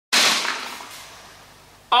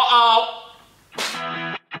Uh-oh!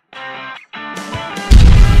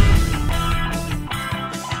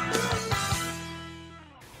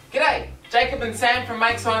 G'day, Jacob and Sam from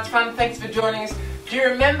Make Science Fun. Thanks for joining us. Do you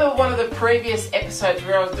remember one of the previous episodes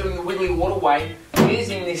where I was doing the Wiggly Waterway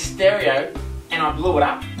using this stereo and I blew it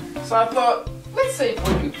up? So I thought, let's see if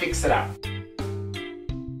we can fix it up.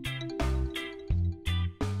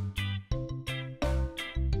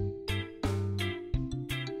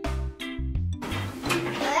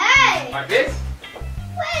 Like this?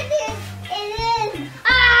 What is it?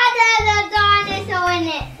 Ah, there's a dinosaur in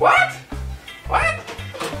it. What? What?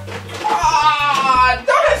 Ah,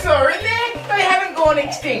 dinosaur in there? They haven't gone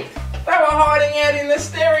extinct. They were hiding out in the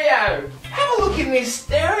stereo. Have a look in this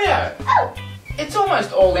stereo. Oh. It's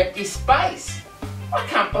almost all empty space. I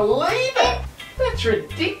can't believe it. That's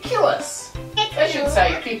ridiculous. They should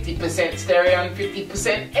say 50% stereo and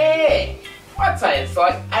 50% air. I'd say it's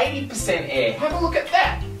like 80% air. Have a look at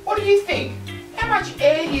that. What do you think? How much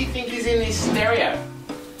air do you think is in this stereo?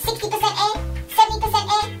 60% air, 70%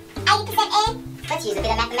 air, 80% air. Let's use a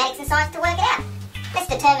bit of mathematics and science to work it out. Let's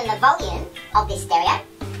determine the volume of this stereo,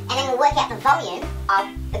 and then we'll work out the volume of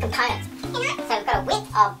the components. So we've got a width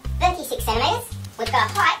of 36 centimetres, we've got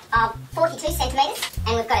a height of 42 centimetres,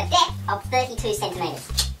 and we've got a depth of 32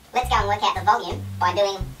 centimetres. Let's go and work out the volume by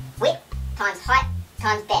doing width times height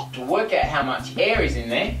times depth. To work out how much air is in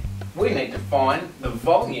there, we need to find the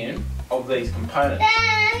volume of these components.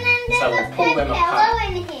 So we'll pull them apart.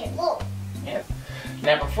 In here. Look. Yeah.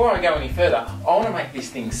 Now before I go any further, I want to make this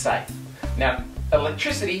thing safe. Now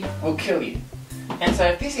electricity will kill you. And so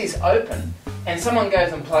if this is open and someone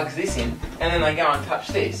goes and plugs this in and then they go and touch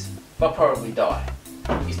this, they'll probably die.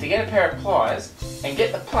 Is to get a pair of pliers and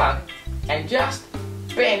get the plug and just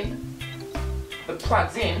bend the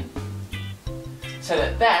plugs in so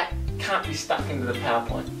that that can't be stuck into the power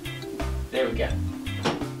point. There we go.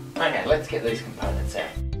 Okay, let's get these components out.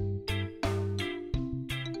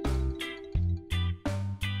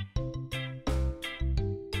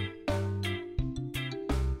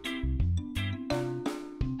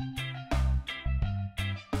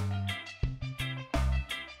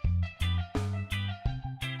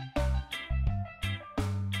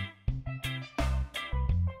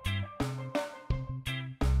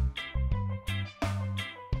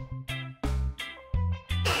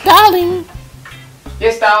 Darling,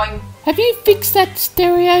 Yes, darling? have you fixed that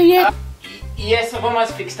stereo yet? Yes, I've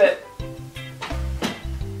almost fixed it.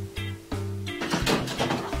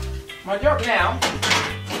 My job now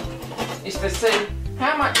is to see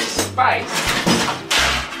how much space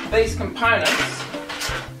these components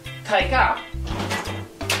take up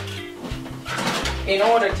in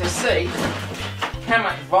order to see how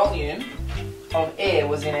much volume of air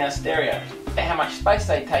was in our stereo. How much space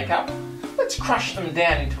they take up. Let's crush them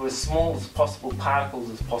down into as small as possible particles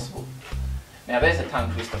as possible. Now there's a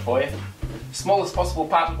tongue twister for you. Smallest possible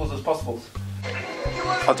particles as possible.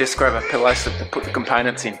 I'll just grab a pillow slip to put the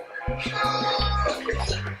components in.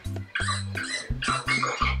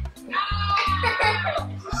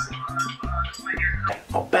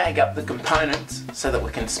 I'll bag up the components so that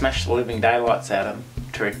we can smash the living daylights out of them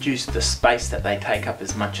to reduce the space that they take up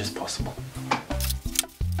as much as possible.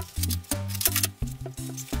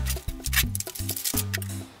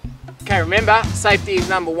 Okay, remember, safety is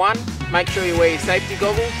number one. Make sure you wear your safety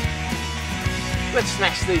goggles. Let's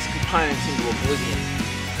smash these components into oblivion.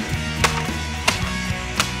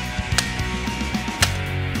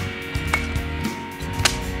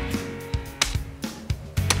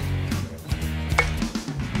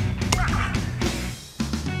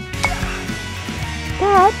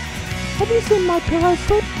 Dad, have you seen my pillow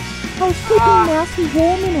slip? I was sleeping nice and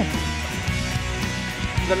warm in it.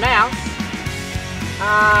 The mouse,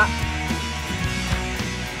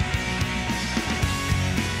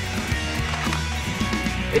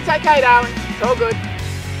 it's okay, darling. It's all good.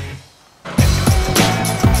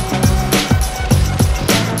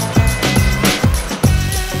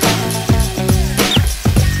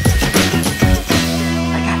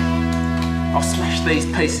 Okay, I'll smash these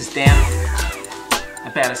pieces down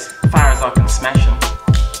about as far as I can smash them,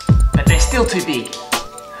 but they're still too big.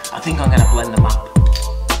 I think I'm going to blend them up.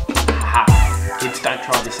 Haha, kids, don't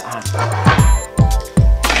try this at home.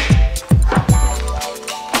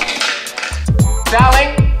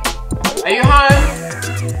 Darling, are you home?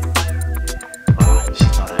 Alright,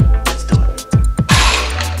 she's not home. Let's do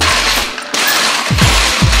it.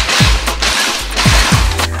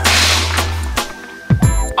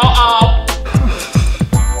 Uh-oh!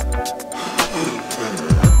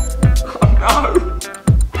 Oh no!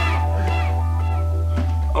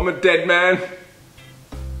 I'm a dead man.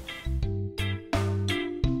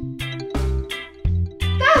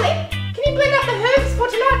 blend up the herbs for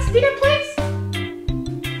tonight's dinner, please?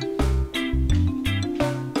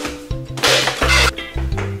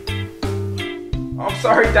 I'm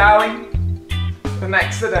sorry, darling. It's an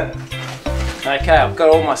accident. Okay, I've got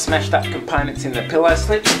all my smashed up components in the pillow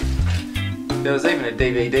slip. There was even a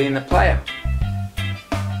DVD in the player.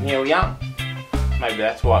 Neil Young. Maybe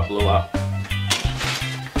that's why it blew up.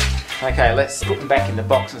 Okay, let's put them back in the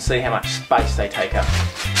box and see how much space they take up.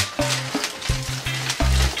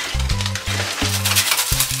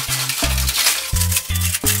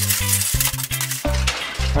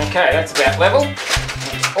 Okay, that's about level.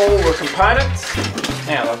 That's all the components.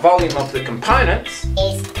 Now the volume of the components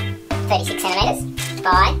is 36 centimetres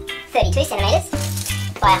by 32 centimetres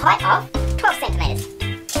by a height of 12 centimetres.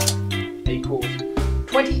 Equals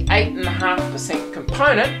 28.5%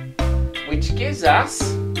 component, which gives us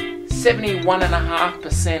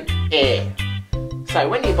 71.5% air. So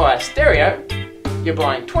when you buy a stereo, you're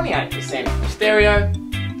buying 28% stereo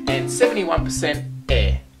and 71%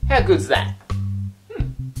 air. How good's that?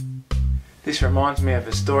 This reminds me of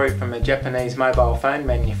a story from a Japanese mobile phone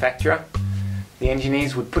manufacturer. The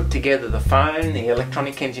engineers would put together the phone, the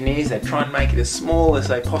electronic engineers, they'd try and make it as small as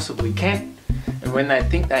they possibly can. And when they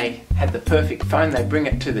think they had the perfect phone, they'd bring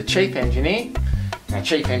it to the chief engineer. And the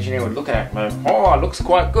chief engineer would look at it and go, oh, it looks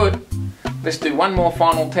quite good. Let's do one more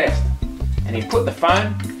final test. And he'd put the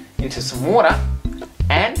phone into some water,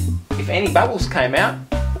 and if any bubbles came out,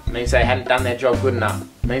 it means they hadn't done their job good enough.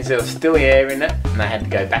 It means there was still air in it, and they had to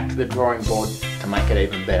go back to the drawing board to make it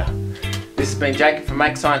even better. This has been Jacob from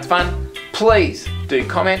Make Science Fun. Please do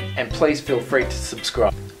comment, and please feel free to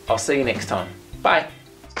subscribe. I'll see you next time. Bye.